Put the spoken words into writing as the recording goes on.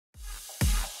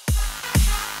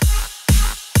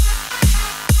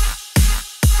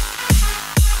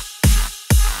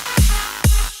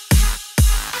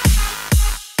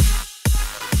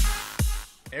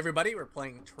everybody, we're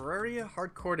playing Terraria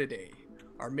Hardcore today.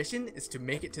 Our mission is to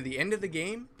make it to the end of the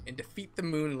game and defeat the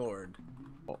Moon Lord.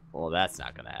 Well, that's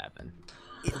not gonna happen.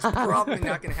 It's probably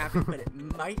not going to happen, but it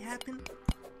might happen.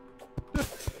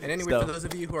 And anyway, for those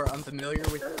of you who are unfamiliar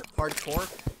with Hardcore,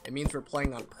 it means we're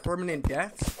playing on permanent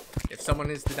deaths. If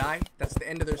someone is to die, that's the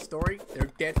end of their story.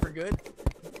 They're dead for good.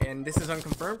 And this is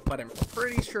unconfirmed, but I'm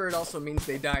pretty sure it also means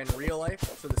they die in real life,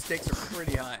 so the stakes are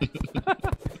pretty high.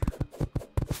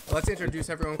 Let's introduce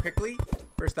everyone quickly.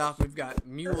 First off, we've got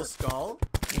Muleskull,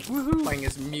 playing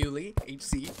as Muley,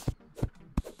 HC.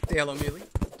 Say hello, Muley.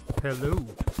 Hello.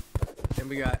 Then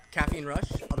we got Caffeine Rush,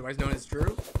 otherwise known as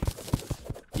Drew.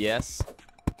 Yes.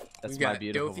 That's my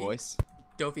beautiful voice.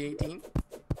 Dofi 18.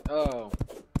 Oh.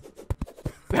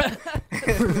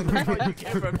 That's what you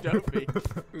get from Dopey.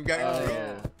 We've got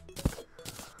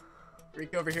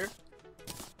Greek over here.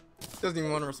 Doesn't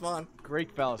even want to respond.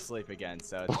 Greek fell asleep again,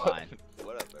 so it's fine.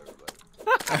 What up,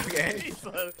 everybody? Okay.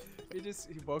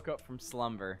 He woke up from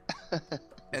slumber.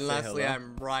 And lastly,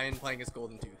 I'm Ryan playing as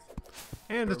Golden Tooth.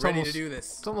 And We're it's ready almost to do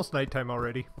this. It's almost nighttime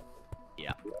already.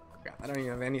 Yeah. Crap, I don't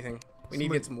even have anything. We need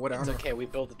to get some wood It's armor. okay, we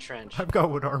built a trench. I've got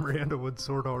wood armor and a wood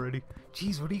sword already.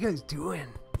 Jeez, what are you guys doing?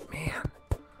 Man.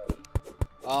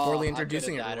 Oh, Poorly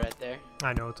introducing it everyone. right there.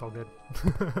 I know, it's all good.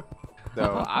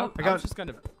 So I was just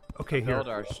gonna Okay, here. build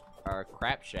our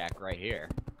crap shack right here.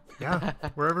 Yeah,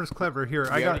 wherever's clever. Here,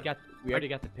 We already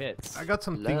got the pits. I got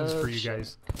some things for you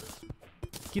guys.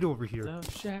 Get over here. Love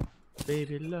shack,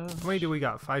 baby love. How many do we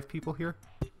got? 5 people here?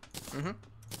 Mm-hmm.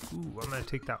 Ooh, I'm gonna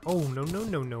take that. Oh, no, no,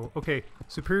 no, no. Okay,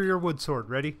 superior wood sword.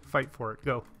 Ready? Fight for it.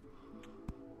 Go.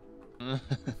 I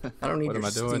don't need What your am I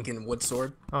doing? stinking wood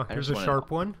sword. Oh, here's a just wanna-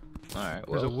 sharp one. Alright,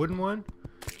 Here's a well, wooden one.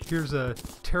 Here's a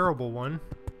terrible one.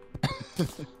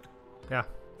 Yeah,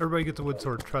 everybody gets a wood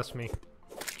sword. Trust me.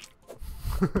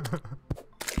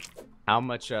 How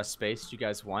much space do you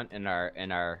guys want in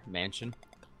our mansion?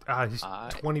 Just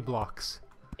 20 blocks.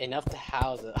 Enough to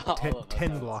house it. All 10, of us, 10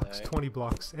 I would blocks, say. 20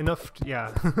 blocks. Enough,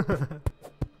 yeah. Plain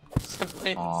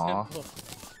and Aw. simple.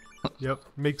 Yep,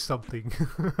 make something.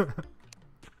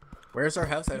 Where's our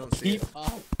house? I don't see Keep it.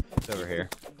 off It's over here.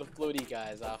 the floaty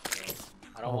guys off of us.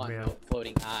 I don't Oh, want man. no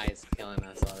floating eyes killing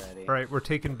us already. Alright, we're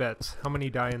taking bets. How many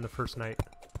die in the first night?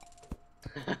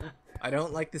 I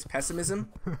don't like this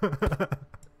pessimism.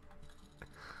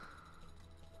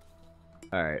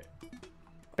 Alright.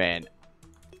 Man.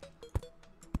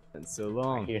 Been so I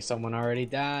long. hear someone already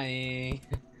dying.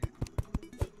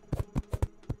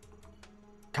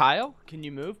 Kyle, can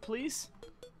you move, please?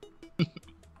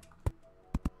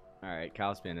 Alright,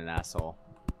 Kyle's being an asshole.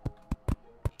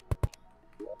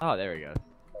 Oh, there we go.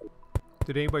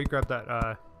 Did anybody grab that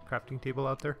crafting table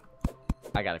out there?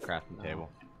 I got a crafting table.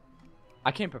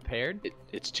 I came prepared.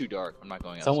 it's too dark. I'm not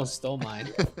going outside. Someone stole mine.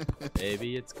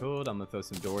 Baby, it's cold. I'm gonna throw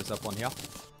some doors up on here.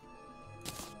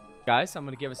 Guys, I'm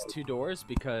gonna give us 2 doors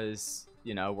because,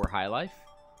 you know, we're high life.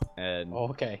 And Oh,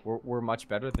 okay. we're much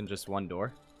better than just 1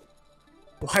 door.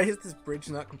 Why is this bridge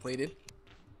not completed?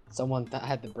 Someone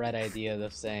had the bright idea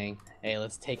of saying, hey,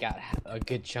 let's take out a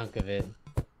good chunk of it.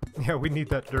 Yeah, we need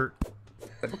that dirt.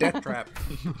 The death trap.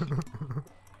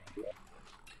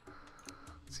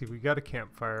 Let's see, we got a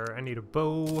campfire. I need a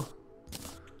bow.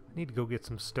 I need to go get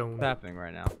some stone. What's happening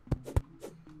right now?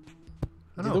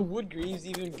 I Do don't the know. wood greaves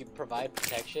even provide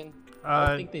protection? I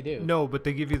don't think they do. No, but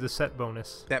they give you the set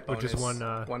bonus. That bonus. Which is one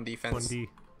 1 defense. 1D.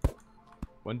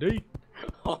 1D.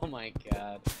 Oh my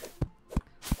god.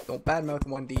 Don't badmouth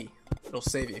 1D. It'll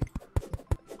save you.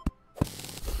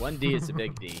 1D is a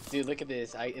big D. Dude, look at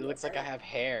this. It looks like I have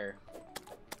hair.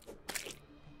 The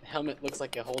helmet looks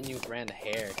like a whole new brand of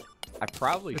hair. I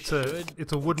probably It's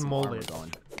should. a wooden get some armor mullet.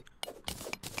 going.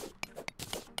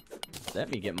 Let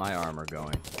me get my armor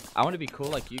going. I want to be cool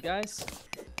like you guys.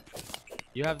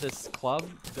 You have this club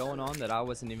going on that I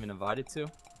wasn't even invited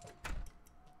to.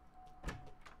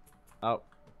 Oh,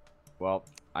 well,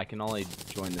 I can only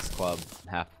join this club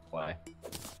halfway.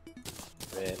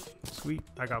 Rip. Sweet.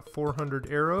 I got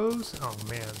 400 arrows. Oh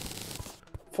man.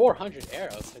 400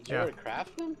 arrows. Did you Yeah. already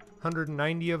craft them?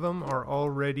 190 of them are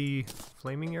already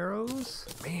flaming arrows.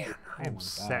 Man, I am my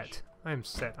set. I am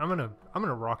set. I'm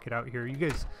gonna rock it out here. You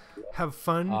guys have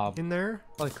fun in there.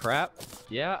 Holy crap!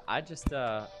 Yeah, I just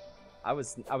I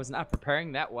was not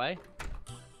preparing that way.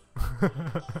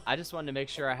 I just wanted to make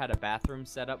sure I had a bathroom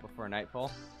set up before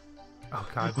nightfall. Oh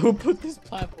god. Who put this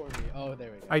platform here? Oh,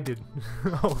 there we go. I did.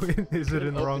 Oh, is it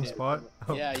in the Open wrong it spot?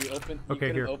 from- Oh. Yeah, you open. You Okay,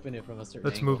 couldn't here. open it from a certain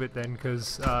Let's angle. move it then,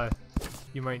 because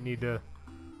you might need to.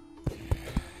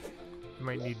 You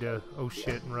might need to. Oh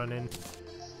shit! And run in.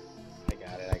 I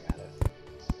got it.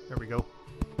 There we go.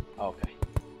 Okay.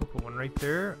 Put one right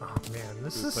there. Oh man,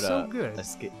 this We is put so a good.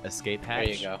 escape There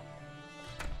hatch. you go.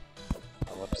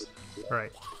 Oh, whoops.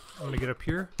 Alright, I'm gonna get up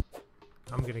here.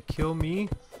 I'm gonna kill me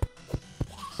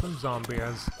some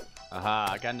zombies. Aha,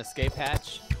 I got an escape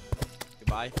hatch.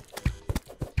 Goodbye.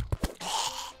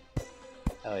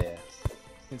 Hell yeah.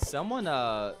 Can someone,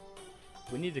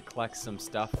 we need to collect some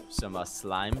stuff, some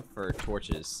slime for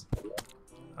torches.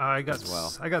 I got As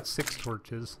well. I got 6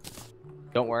 torches.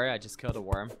 Don't worry, I just killed a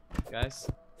worm, guys.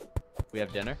 We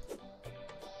have dinner.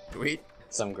 Sweet.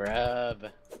 Some grub.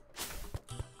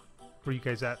 Where you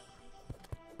guys at?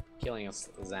 Killing a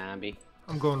zombie.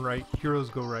 I'm going right. Heroes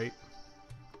go right.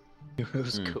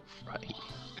 Heroes go right.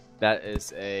 That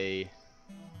is a...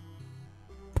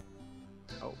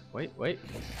 Oh, wait.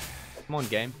 Come on,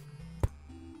 game.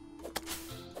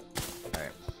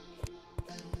 Alright.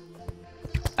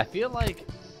 I feel like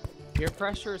peer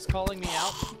pressure is calling me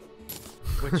out,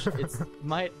 which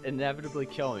might inevitably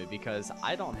kill me because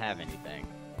I don't have anything.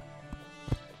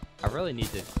 I really need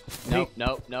to...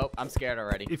 Nope. I'm scared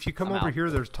already. If you come I'm over out. here,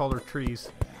 there's taller trees.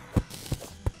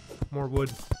 More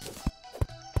wood.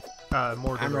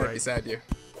 More to I'm the right right. beside you.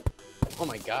 Oh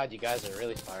my god, you guys are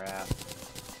really far out.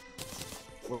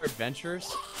 We're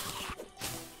adventurers.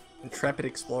 Intrepid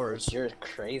explorers. You're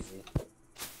crazy.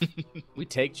 We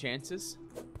take chances.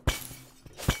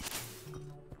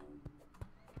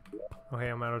 Oh hey,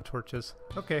 I'm out of torches.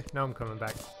 Okay, now I'm coming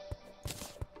back.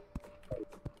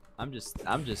 I'm just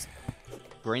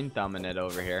green thumbing it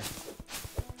over here.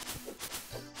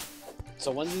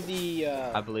 So when did the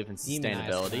I believe in demonize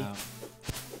sustainability. come out?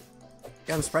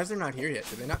 Yeah, I'm surprised they're not here yet.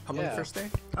 Did they not come on the Yeah. first day?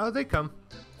 Oh, they come.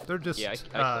 They're just Yeah, I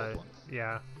killed one.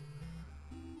 yeah,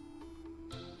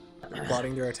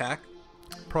 Plotting their attack?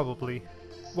 probably.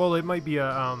 Well, it might be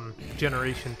a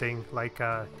generation thing. Like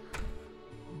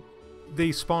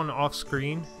they spawn off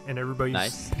screen, and everybody's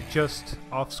Nice. just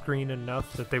off screen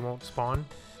enough that they won't spawn.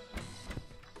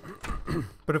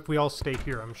 But if we all stay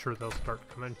here, I'm sure they'll start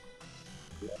coming.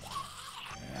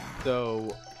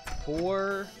 So,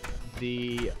 for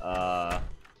the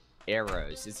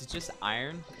arrows, is it just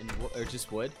iron and or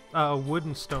just wood? Wood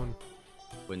and stone.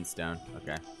 Wood and stone.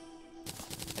 Okay.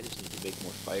 I just need to make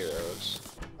more fire arrows.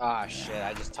 Ah shit,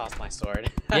 I just tossed my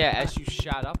sword. Yeah, as you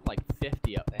shot up like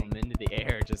 50 of them into the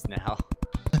air just now.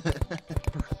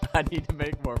 I need to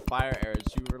make more fire arrows.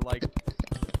 You were like,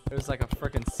 it was like a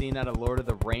freaking scene out of Lord of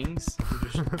the Rings.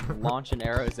 You're just launching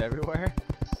arrows everywhere.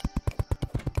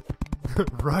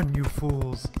 Run, you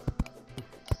fools!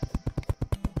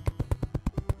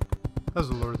 That was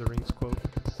a Lord of the Rings quote.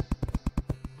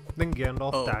 Then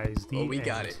Gandalf dies. The we end.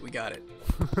 got it. We got it.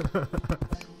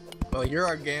 Well, you're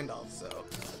our Gandalf, so.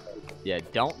 Yeah,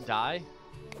 don't die.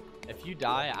 If you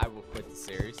die, I will quit the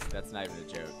series. That's not even a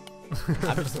joke.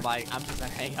 I'm just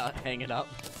gonna hang it up.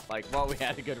 Like, well, we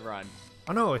had a good run.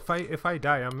 Oh no! If I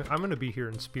die, I'm gonna be here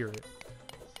in spirit.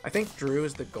 I think Drew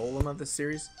is the golem of this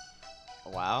series.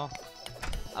 Wow.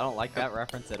 I don't like that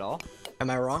reference at all. Am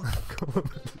I wrong?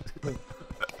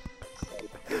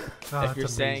 If you're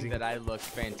saying that I look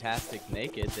fantastic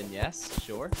naked, then yes,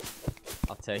 sure.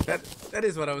 I'll take it. That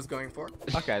is what I was going for.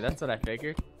 Okay, that's what I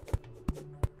figured.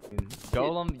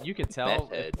 Golem, you can tell.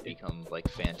 Meth head become like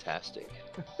fantastic.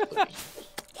 looking. Yeah,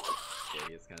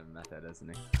 he's kind of meth head, isn't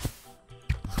he?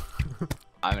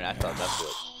 I mean, I thought that's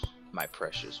what my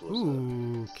precious was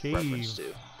Ooh, a reference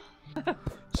cave. to.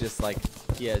 Just like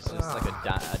he has just like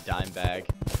a dime bag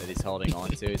that he's holding on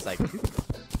to. He's like,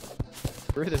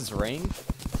 through this ring.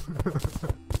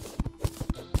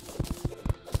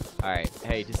 All right,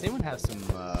 hey, does anyone have some?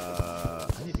 I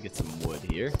need to get some wood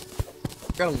here.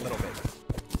 Got a little bit.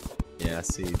 Yeah,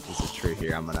 see, there's a tree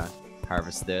here. I'm gonna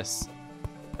harvest this.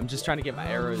 I'm just trying to get my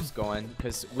arrows going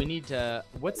because we need to.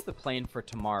 What's the plan for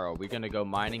tomorrow? We're gonna go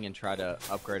mining and try to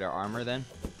upgrade our armor then.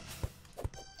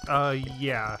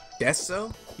 Yeah. Guess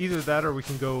so? Either that or we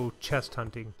can go chest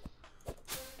hunting.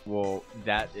 Well,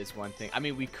 that is one thing. I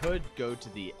mean, we could go to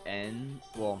the end.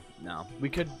 Well, no. We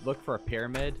could look for a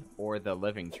pyramid or the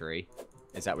living tree.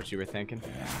 Is that what you were thinking?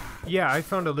 Yeah, I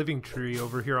found a living tree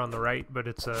over here on the right, but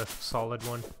it's a solid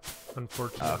one,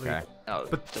 unfortunately. Okay. Oh,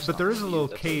 that's But not there is a you, little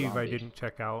that's cave I zombie. didn't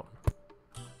check out.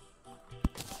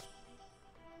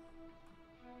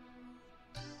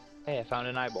 Hey, I found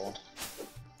an eyeball.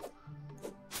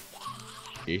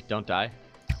 You don't die.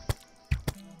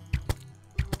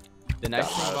 The nice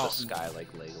Fell thing out of about the sky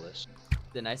like Legolas.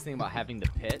 the nice thing about having the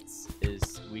pits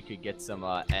is we could get some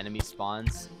enemy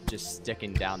spawns just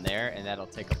sticking down there, and that'll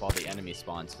take up all the enemy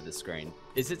spawns for the screen.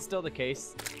 Is it still the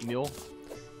case, Mule?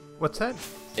 What's that?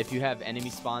 If you have enemy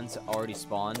spawns already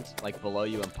spawned, like below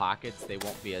you in pockets, they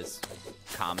won't be as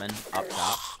common up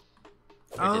top.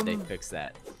 Or did they fix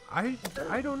that? I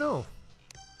don't know.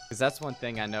 Because that's one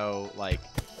thing I know, like,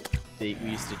 we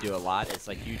used to do a lot. It's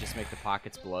like you just make the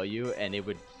pockets below you, and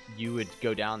you would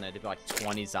go down there. There'd be like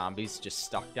 20 zombies just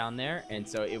stuck down there, and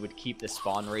so it would keep the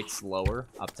spawn rates lower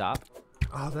up top.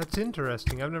 Oh, that's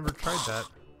interesting. I've never tried that.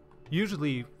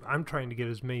 Usually, I'm trying to get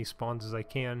as many spawns as I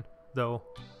can, though.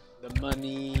 The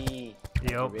money.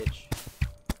 Yep. Rich.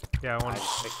 Yeah, I I want.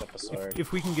 just picked up a sword.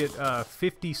 If we can get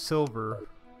 50 silver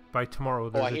by tomorrow, I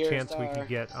there's a hear a chance we star. could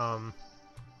get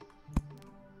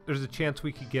There's a chance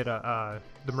we could get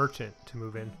the merchant to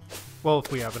move in. Well,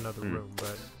 if we have another room,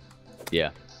 but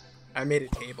Yeah. I made a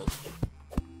table.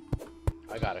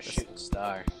 I got a shooting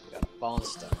star. I got a falling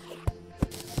star.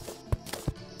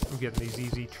 I'm getting these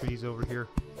easy trees over here.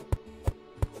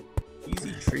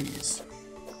 Easy trees.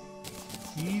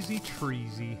 Easy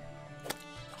treesy.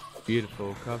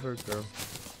 Beautiful cover girl.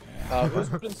 Whose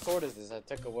wooden sword is this? I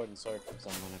took a wooden sword from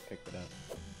someone. I picked it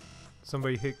up.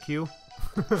 Somebody hit Q.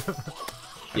 I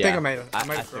think I might I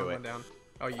have threw thrown it. one down.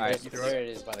 Oh, you Alright, did. You threw There it.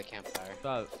 it is by the campfire.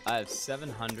 So I have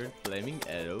 700 flaming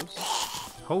arrows.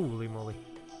 Holy moly.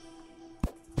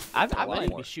 I want might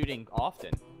more. be shooting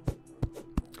often.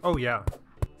 Oh yeah.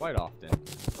 Quite often.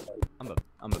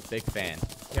 I'm a big fan.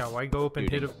 Yeah, why go up and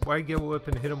hit Shooting. him? Why go up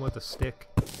and hit him with a stick?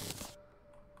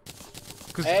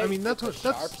 Because Hey, I mean that's with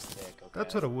what a sharp that's stick, okay.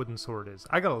 that's what a wooden sword is.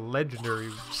 I got a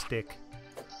legendary stick.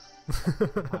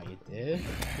 Oh, you did?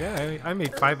 Yeah, I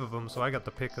made 5 of them, so I got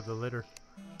the pick of the litter.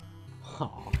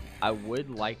 Oh. I would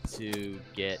like to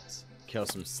kill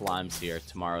some slimes here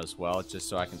tomorrow as well, just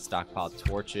so I can stockpile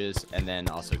torches and then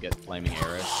also get flaming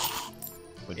arrows.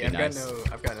 Would Yeah, be nice.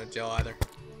 I've got no gel either.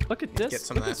 Look at Get this.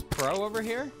 some Look of at this pro over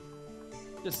here.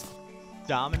 Just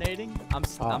dominating. I'm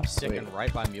sticking sweet.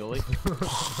 right by Muley.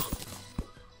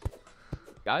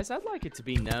 Guys, I'd like it to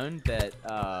be known that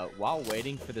while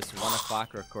waiting for this 1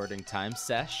 o'clock recording time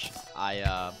sesh,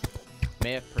 I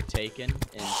may have partaken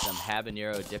in some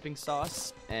habanero dipping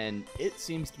sauce, and it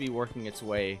seems to be working its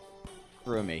way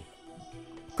through me.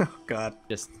 Oh God.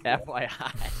 Just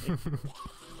FYI.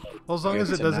 Well, as long as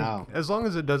Good it to doesn't, know. as long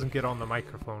as it doesn't get on the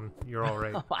microphone, you're all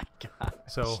right. Oh my god.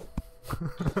 So,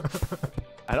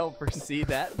 I don't foresee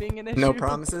that being an issue. No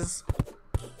promises.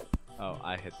 Oh,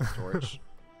 I hit the torch.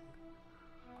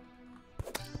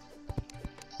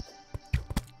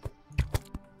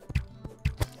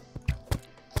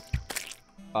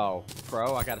 Oh,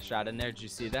 pro, I got a shot in there. Did you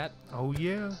see that? oh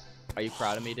yeah, Are you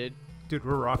proud of me, dude? dude,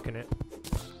 we're rocking it.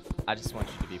 I just want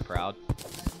you to be proud.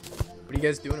 What are you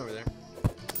guys doing over there?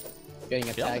 Getting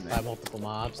attacked man. by multiple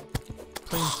mobs.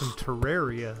 Playing some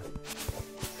Terraria.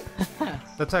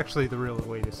 That's actually the real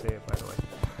way to say it, by the way.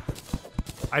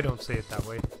 I don't say it that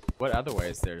way. What other way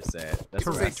is there to say it? That's Did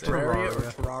what you I say say. Terraria or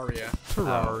Terraria.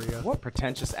 Terraria? Terraria. What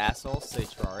pretentious assholes say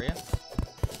Terraria?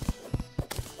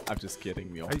 I'm just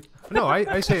kidding, Mule. No,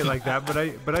 I say it like that,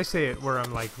 but I say it where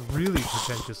I'm like really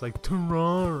pretentious, like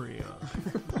Terraria.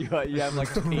 you have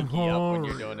like the pinky up when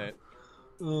you're doing it.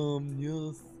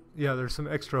 Yes. Yeah, there's some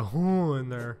extra in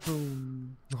there.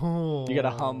 Oh. You gotta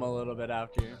hum a little bit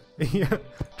after. Yeah,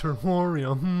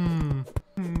 Terraria.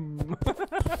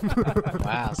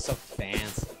 Wow, so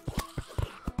fancy.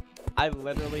 I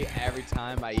literally, every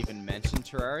time I even mention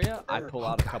Terraria, I pull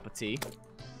out a cup of tea.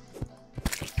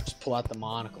 Just pull out the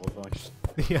monocle.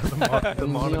 Yeah, the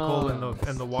monocle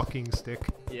and the walking stick.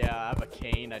 Yeah, I have a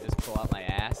cane I just pull out my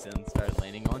ass and start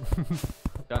leaning on.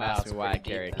 Don't Wow, ask it's me why I pretty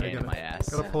carry a deep. cane in my ass.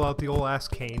 Gotta pull out the old ass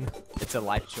cane. It's a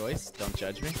life choice. Don't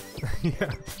judge me.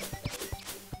 Yeah.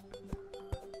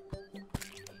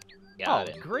 Got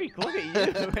Oh, it. Greek, look at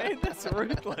you, man. That's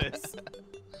ruthless.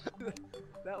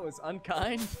 That was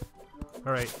unkind.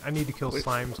 All right, I need to kill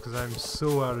slimes because I'm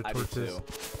so out of I do torches. too.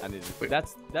 I need to.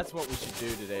 That's what we should do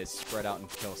today: is spread out and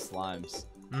kill slimes.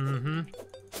 Mm-hmm.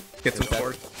 Get some Is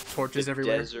that- torches The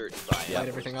everywhere. desert biome Light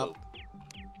everything was up.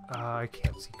 I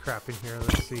can't see crap in here.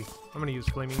 Let's see. I'm gonna use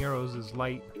flaming arrows as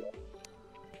light.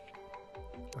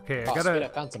 Okay, Oh, I sweet, I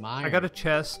got found some iron. I got a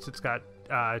chest. It's got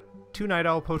 2 night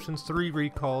owl potions, 3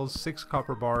 recalls, 6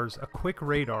 copper bars, a quick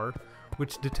radar,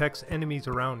 which detects enemies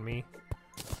around me.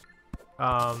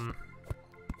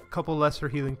 Couple lesser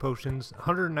healing potions,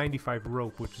 195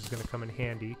 rope, which is gonna come in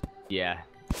handy, Yeah.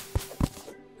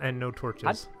 and no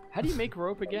torches. How do you make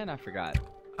rope again? I forgot.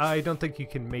 I don't think you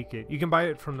can make it. You can buy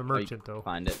it from the Oh, you merchant though.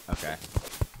 Find it. Okay.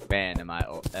 Man, am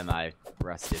I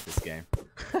rusty at this game?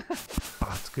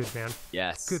 Oh, it's good, man.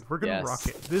 Yes. Good. We're gonna yes. rock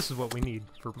it. This is what we need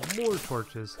for more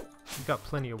torches. We've got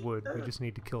plenty of wood. We just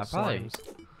need to kill I probably- slimes.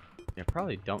 You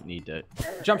probably don't need to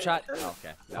jump shot. Oh,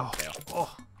 okay. That'll Oh, fail.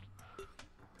 oh.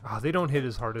 Oh, they don't hit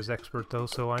as hard as expert though,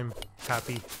 so I'm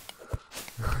happy.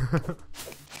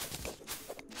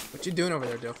 What you doing over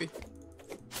there, Dofi?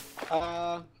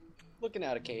 Looking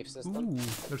at a cave system. Ooh,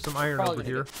 there's some iron Probably over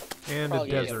gonna here. And a Probably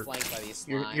gonna get desert. flanked by these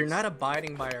You're slimes. not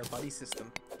abiding by our buddy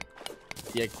system.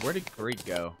 Yeah, where did Greek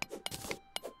go?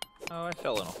 Oh, I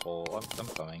fell in a hole. I'm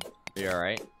coming. Are you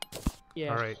alright?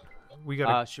 Yeah. Alright. We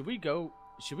gotta... Should we go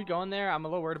in there? I'm a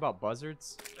little worried about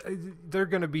buzzards. they're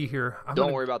gonna be here.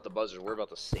 Don't worry about the buzzards. Worry about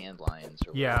the sand lions.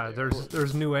 Or Yeah, whatever they are.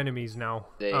 there's new enemies now.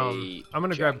 They I'm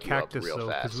gonna grab jack you up cactus real though,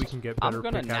 because we fast. can get better I'm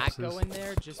gonna pickaxes. not go in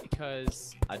there just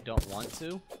because I don't want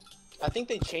to. I think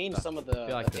they changed some of the, feel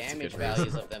like the that's a damage good reason.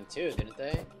 values of them too, didn't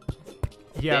they?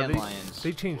 Yeah, Sand lions.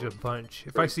 they changed a bunch.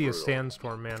 If I Pretty see a brutal.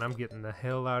 sandstorm, man, I'm getting the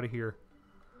hell out of here.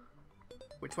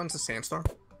 Which one's a sandstorm?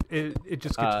 It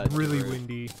just gets really true.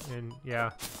 windy, and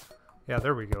yeah,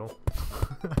 there we go.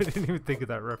 I didn't even think of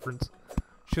that reference.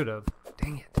 Should have.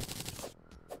 Dang it.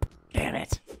 Damn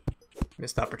it!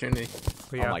 Missed opportunity.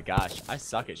 But yeah, Oh my gosh, I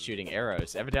suck at shooting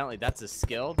arrows. Evidently, that's a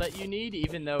skill that you need,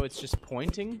 even though it's just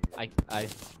pointing.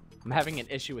 I'm having an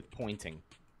issue with pointing.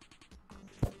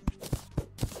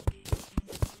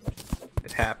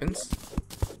 It happens.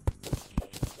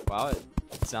 Wow,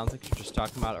 it sounds like you're just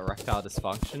talking about erectile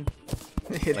dysfunction.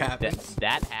 It Like, happens.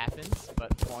 That happens,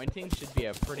 but pointing should be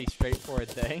a pretty straightforward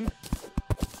thing.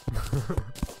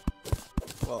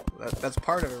 Well, that's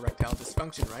part of erectile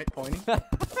dysfunction, right? Pointing.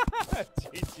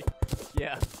 GG.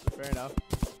 Yeah, fair enough.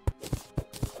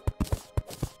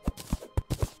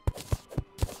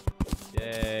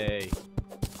 Yay.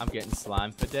 I'm getting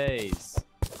slime for days.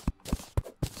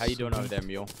 How you doing over there,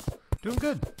 Mule? doing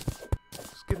good.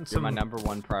 Just getting You're my some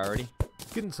 #1 priority.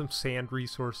 getting some sand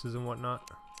resources and whatnot.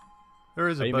 There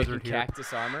is Are a you making buzzard here.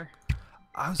 cactus armor?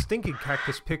 I was thinking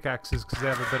cactus pickaxes because they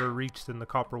have a better reach than the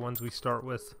copper ones we start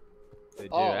with. They do,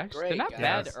 Oh, actually. great, They're not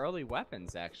bad guys. early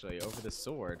weapons, actually, over the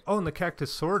sword. Oh, and the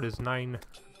cactus sword is 9.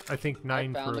 I think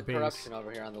 9 I found for the a base. corruption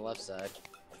over here on the left side.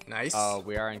 Nice. Oh,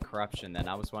 we are in corruption then.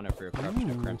 I was wondering if we were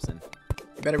corruption or Ooh. crimson.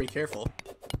 You better be careful.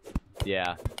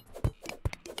 Yeah.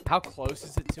 How close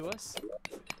is it to us?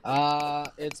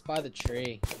 It's by the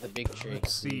tree, the big tree.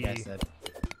 Let's you guys see. said.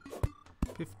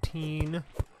 15. How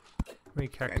many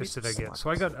cactus need did I some get? So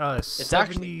I got It's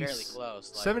actually fairly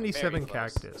close. Like, 77 very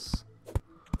close. cactus.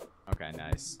 Okay,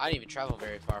 nice. I didn't even travel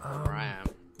very far from where I am.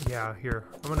 Yeah, here.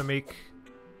 I'm gonna make...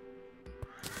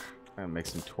 I'm gonna make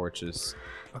some torches.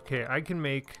 Okay, I can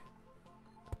make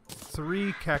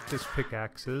 3 cactus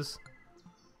pickaxes.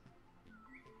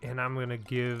 And I'm gonna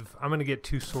get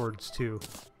 2 swords too,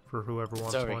 for whoever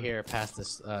wants It's over one. here, past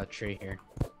this tree here.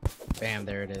 Bam,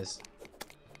 there it is.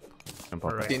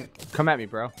 Alright. Didn't- Come at me,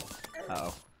 bro.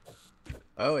 Uh-oh.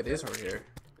 Oh, it is over here.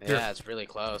 Here. Yeah, it's really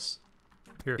close.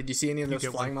 Here. Did you see any of You those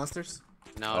get flying one. monsters?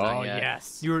 No, Oh, not yet.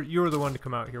 yes. You were the one to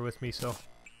come out here with me, so.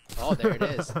 Oh, there it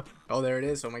is. Oh, there it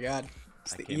is. Oh my God.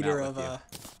 It's I the came eater out of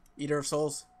with eater of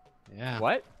souls. Yeah.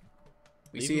 What?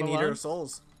 We Leave see him an eater alone? of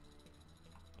souls.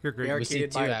 You're great. They are We see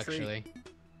Arcaded two by a tree. actually.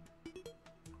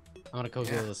 I want to go Yeah.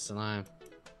 kill the slime.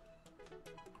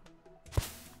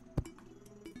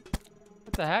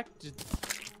 What the heck?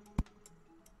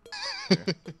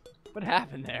 What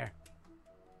happened there?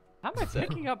 How am I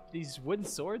picking up these wooden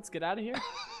swords? Get out of here.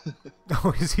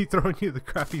 Oh, is he throwing you the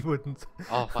crappy wooden?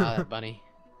 Oh, wow, that bunny.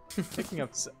 Picking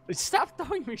up. Stop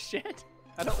throwing me shit.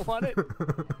 I don't want it.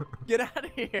 Get out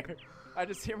of here. I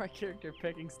just hear my character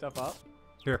picking stuff up.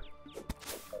 Here.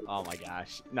 Oh my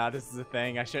gosh. Nah, this is a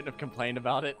thing. I shouldn't have complained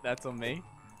about it. That's on me.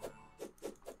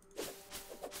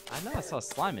 I know I saw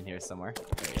slime in here somewhere.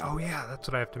 Oh yeah, that's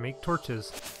what I have to make.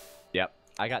 Torches. Yep.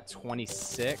 I got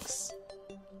 26.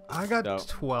 I got So-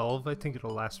 12. I think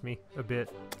it'll last me a bit.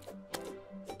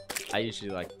 I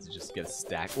usually like to just get a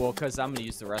stack. Well, because I'm going to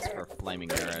use the rest for flaming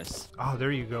arrows. Oh,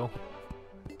 there you go.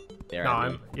 There No,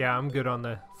 I I'm good on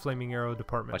the flaming arrow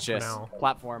department Watch for this. now.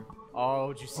 Platform.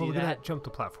 Oh, did you Oh, see look at that? that! Jump the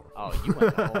platform. Oh, you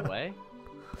went the whole way?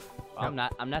 Well,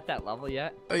 Yep. I'm not that level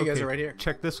yet. Oh, you guys Okay, are right here.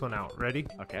 Check this one out. Ready?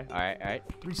 Okay. All right.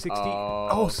 360. Oh.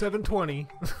 Oh, 720.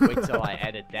 Wait till I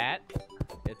edit that.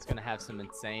 It's gonna have some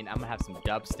insane. I'm gonna have some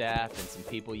dubstep and some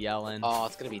people yelling. Oh,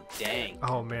 it's gonna be dang.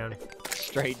 Oh man,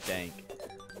 Straight dank.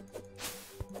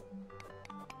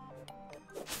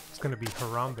 it's gonna be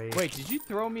Harambe. Wait, did you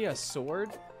throw me a sword?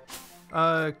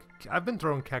 I've been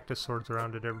throwing cactus swords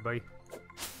around at everybody.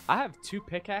 I have 2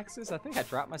 pickaxes. I think I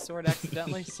dropped my sword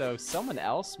accidentally. So someone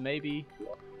else maybe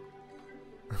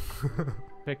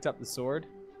picked up the sword.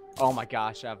 Oh my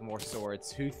gosh, I have more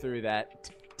swords. Who threw that?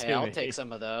 Hey, I'll me? take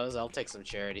some of those. I'll take some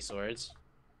charity swords.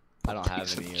 I don't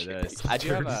have any of those. I do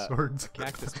have Charity a swords.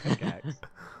 cactus pickaxe. That's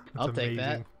I'll take that.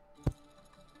 amazing.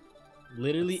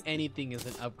 Literally anything is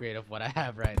an upgrade of what I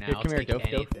have right now. Here, I'll come here, take Doof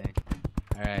Doof. anything.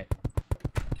 All right.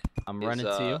 I'm running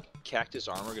to you. Cactus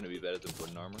armor gonna be better than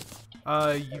wooden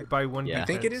armor? You buy one. Yeah. You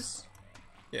think it defense. is?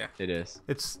 Yeah. It is.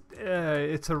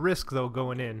 It's a risk though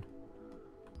going in.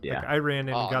 Yeah. Like, I ran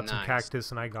in and Oh, got some nice.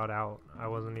 cactus and I got out. I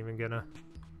wasn't even gonna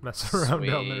mess around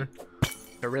down there.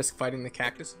 The risk fighting the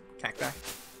cacti.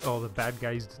 Oh, the bad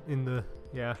guys in the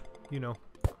you know,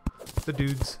 the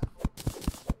dudes.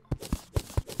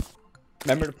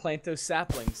 Remember to plant those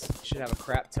saplings. Should have a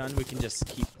crap ton. We can just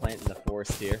keep planting the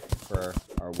forest here for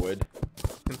our wood.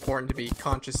 It's important to be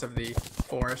conscious of the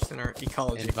forest and our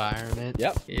ecology. Environment.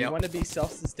 Yep. You Yep. want to be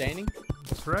self-sustaining?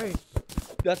 That's right.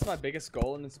 That's my biggest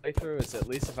goal in this playthrough. Is at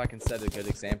least if I can set a good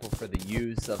example for the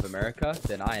youths of America,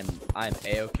 then I am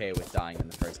a-okay with dying in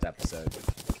the first episode.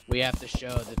 We have to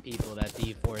show the people that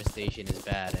deforestation is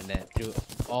bad, and that through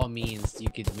all means you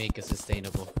could make a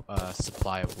sustainable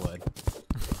supply of wood.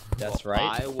 That's Well,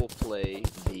 right. I will play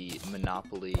the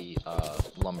Monopoly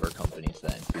lumber companies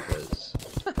then, because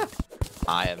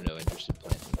I have no interest in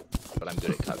planting, but I'm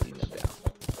good at cutting them down.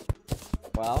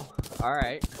 Well, all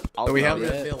right. So we have be-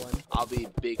 the villain. I'll be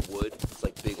big wood. It's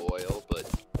like big oil, but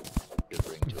good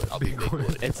ring to it. I'll be Big big wood.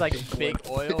 wood. It's like big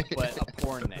oil, but a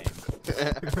porn name.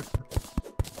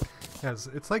 Yes,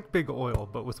 it's like big oil,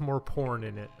 but with more porn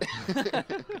in it.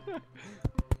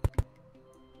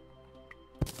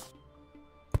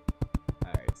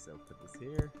 Alright, so put this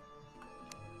here.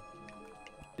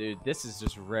 Dude, this is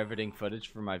just riveting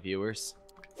footage for my viewers.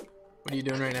 What are you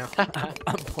doing right now?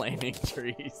 I'm planting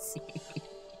trees.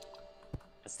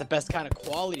 That's the best kind of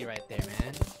quality right there,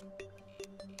 man.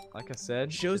 Like I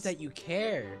said, Shows it's that you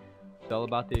care. all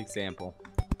about the example.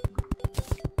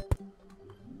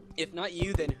 If not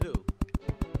you, then who?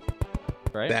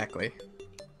 Right? Exactly.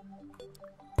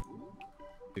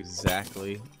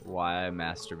 Exactly why I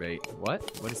masturbate. What?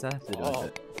 What does that have to do with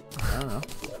it? I don't know.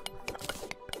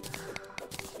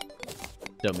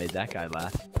 Still made that guy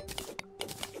laugh.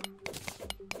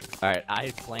 Alright,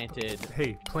 I planted...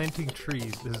 Hey, planting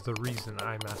trees is the reason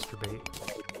I masturbate.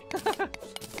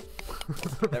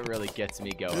 That really gets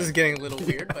me going. This is getting a little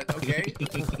weird, but okay.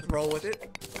 Let's roll with it.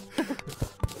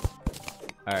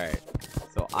 Alright,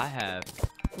 so I have...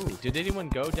 Ooh, did anyone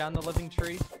go down the living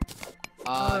tree?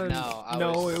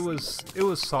 No. It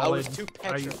was solid. I was too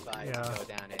petrified yeah. to go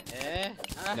down it.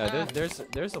 No,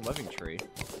 there's a living tree.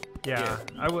 Yeah,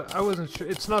 I wasn't sure.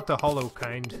 It's not the hollow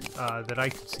kind that I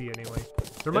could see anyway.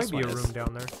 There This might be a one is. room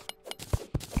down there.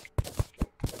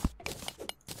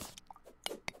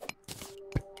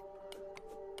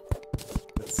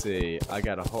 Let's see, I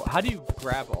got a whole... How do you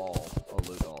grab all? Oh,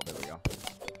 loot all, there we go.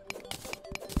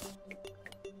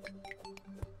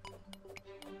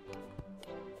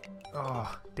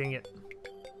 Oh, dang it.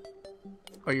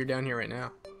 Oh, you're down here right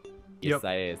now. Yes,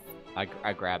 Yep.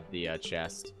 I grabbed the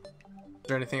chest. Is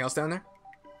there anything else down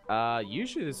there?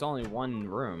 Usually there's only one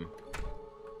room.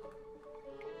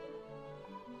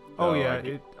 Oh So,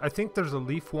 yeah, I think there's a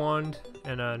leaf wand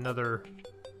and another.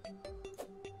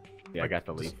 Yeah, I got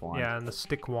the leaf wand. Yeah, and the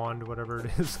stick wand, whatever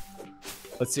it is.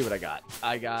 Let's see what I got.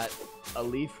 I got a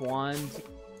leaf wand,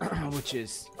 which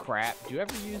is crap. Do you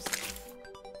ever use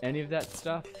any of that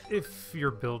stuff? If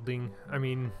you're building, I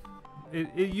mean,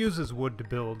 it uses wood to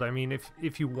build. I mean,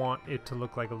 if you want it to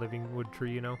look like a living wood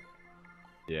tree, you know,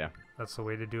 Yeah. that's the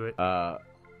way to do it. I'll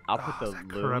put the that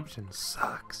loom. corruption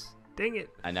sucks. Dang it!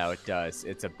 I know it does.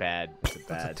 It's a bad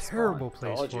That's a terrible spawn.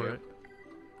 place Told for you.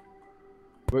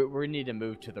 it. We need to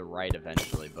move to the right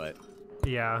eventually, but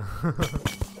Yeah.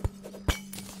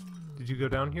 Did you go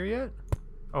down here yet?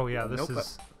 Oh yeah, this Nope.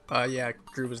 is. Yeah,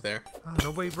 Drew was there. Oh,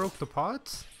 nobody broke the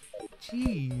pots.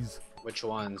 Jeez. Which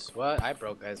ones? What? I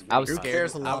broke guys. I was Drew scared.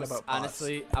 cares a I lot was about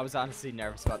pots. honestly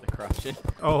nervous about the corruption.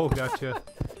 Oh, gotcha.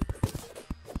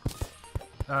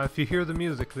 If you hear the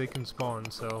music, they can spawn,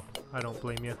 so I don't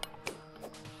blame you.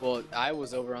 Well, I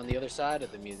was over on the other side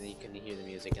of the music. You couldn't hear the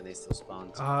music, and they still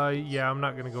spawned. Yeah, I'm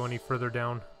not gonna go any further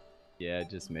down. Yeah, it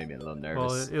just made me a little Well,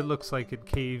 nervous. it looks like it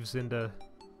caves into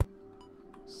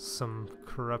some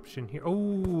corruption here. Oh,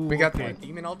 We got okay. the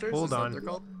demon altars. Hold is that what on. they're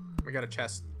called? We got a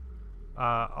chest.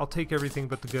 I'll take everything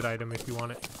but the good item if you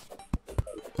want it.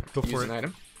 Go Use for an it.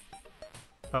 item.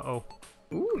 Uh-oh.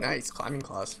 Ooh, nice climbing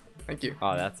claws. Thank you.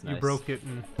 Oh, that's nice. You broke it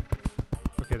and...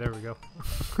 Okay, there we go.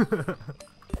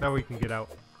 Now we can get out.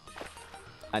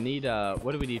 I need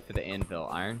what do we need for the anvil?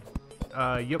 Iron?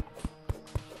 Yep.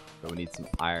 So we need some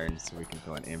iron so we can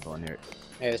throw an anvil in here.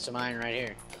 Hey, there's some iron right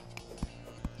here.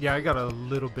 Yeah, I got a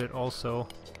little bit also.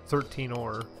 13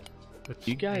 ore. Which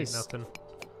You ain't guys- nothing.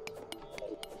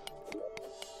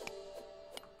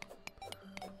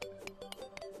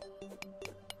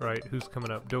 Right, who's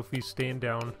coming up? Dofi's staying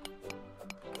down.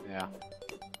 Yeah.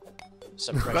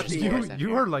 Some But precious the- forest.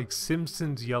 You are like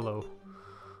Simpsons yellow.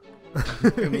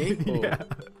 Who, me? Yeah.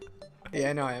 Yeah,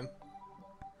 I know I am.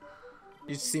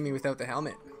 You just see me without the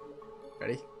helmet.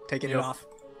 Ready? Taking it Yep. off.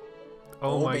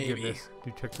 Oh, Oh, my baby. goodness.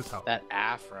 Dude, check this out. That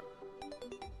afro.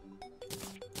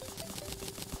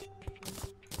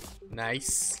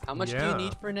 Nice. How much do Yeah. you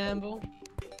need for an anvil?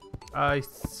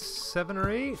 7 or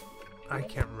 8? I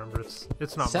can't remember.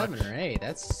 It's not 7 much. or 8.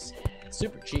 That's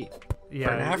super cheap. Yeah,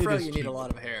 For an it afro, is you need cheap. a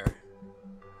lot of hair.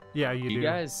 Yeah, you You do.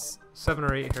 guys, 7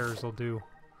 or 8 hairs will do.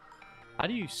 how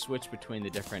do you switch between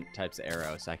the different types of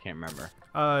arrows? I can't remember.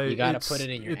 You gotta it's- put it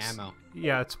in your it's- ammo.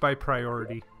 Yeah, it's by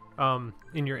priority.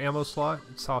 In your ammo slot,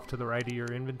 it's off to the right of your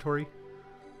inventory.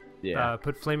 Yeah,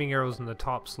 Put flaming arrows in the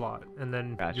top slot, and then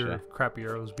your Gotcha. crappy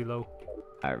arrows below.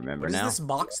 I remember What is now. this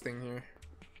box thing here?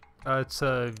 It's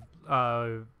a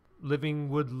living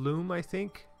wood loom, I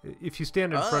think. If you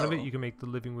stand in front of it, Oh. you can make the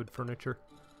living wood furniture.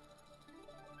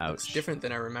 It's Ouch. different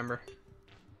than I remember.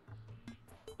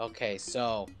 Okay,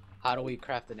 so how do we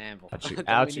craft an anvil? Ouch, Don't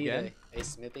ouch we need again? A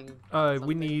smithing? We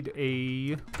something? need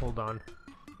a... Hold on.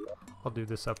 I'll do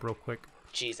this up real quick.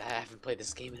 Jeez, I haven't played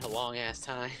this game in a long ass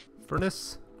time.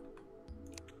 Furnace.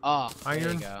 Oh, there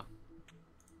Iron. you go.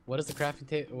 What is the crafting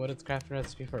table? What is the crafting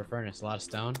recipe for a furnace? A lot of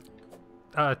stone.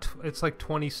 It's like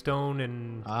 20 stone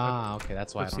and... Ah, okay,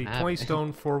 that's why let's I see, don't have 20 it.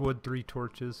 stone, 4 wood, 3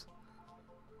 torches.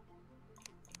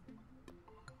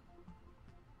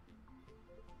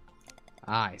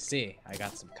 Ah, I see. I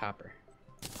got some copper.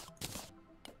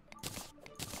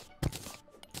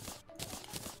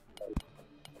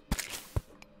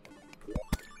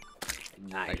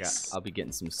 Nice. I'll be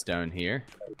getting some stone here.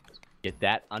 Get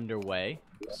that underway.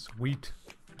 Sweet.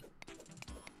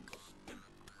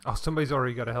 Oh, somebody's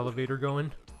already got a elevator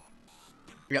going.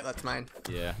 Yeah, that's mine.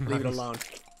 Yeah. Leave it Nice. alone.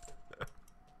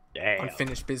 Damn.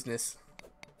 Unfinished business.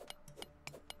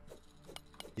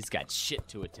 He's got shit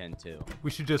to attend to.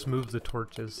 We should just move the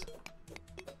torches.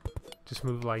 Just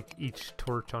move like each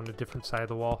torch on a different side of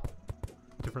the wall.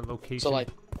 Different location. So like,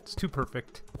 It's too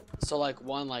perfect.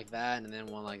 one like that, and then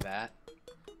one like that.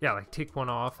 Yeah, like take one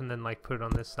off and then like put it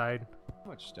on this side.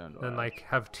 How much stone do I Then have? like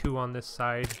have 2 on this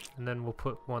side. And then we'll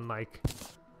put one like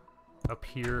up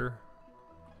here.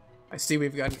 I see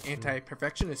we've got an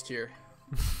anti-perfectionist here.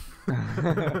 Good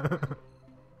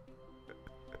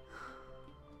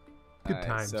Alright,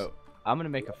 times. So I'm gonna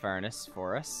make a furnace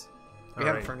for us. We have a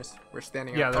Alright. furnace. We're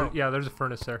standing Yeah, on yeah, there's a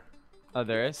furnace there. Oh,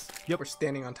 there is. We're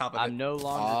standing on top of I'm it. no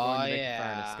longer Oh, going to make a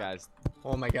yeah. furnace, guys.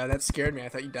 Oh my god, that scared me. I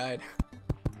thought you died.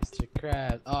 Mr.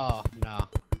 Krabs. Oh no.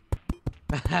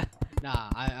 Nah,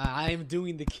 I'm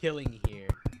doing the killing here.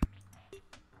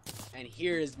 And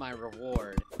here is my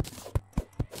reward.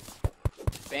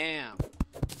 Bam.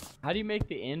 How do you make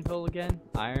the anvil again?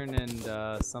 Iron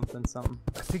and something.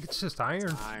 I think it's just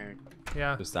iron. Iron.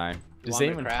 Yeah. Just iron. Does Want me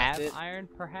to anyone craft have it? iron,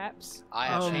 perhaps? I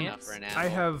have Um, enough for an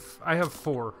anvil. I have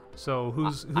 4. So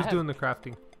who's I have- doing the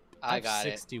crafting? I have got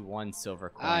it. 61 silver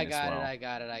coin I as got well. it. I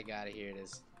got it. I got it. Here it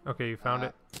is. Okay, you found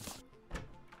it.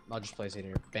 I'll just place it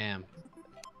here. Bam.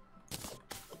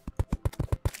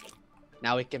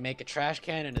 Now we can make a trash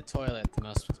can and a toilet, the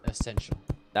most essential.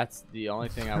 That's the only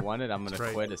thing I wanted. I'm gonna That's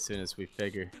right. quit as soon as we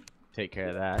take care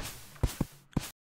of that.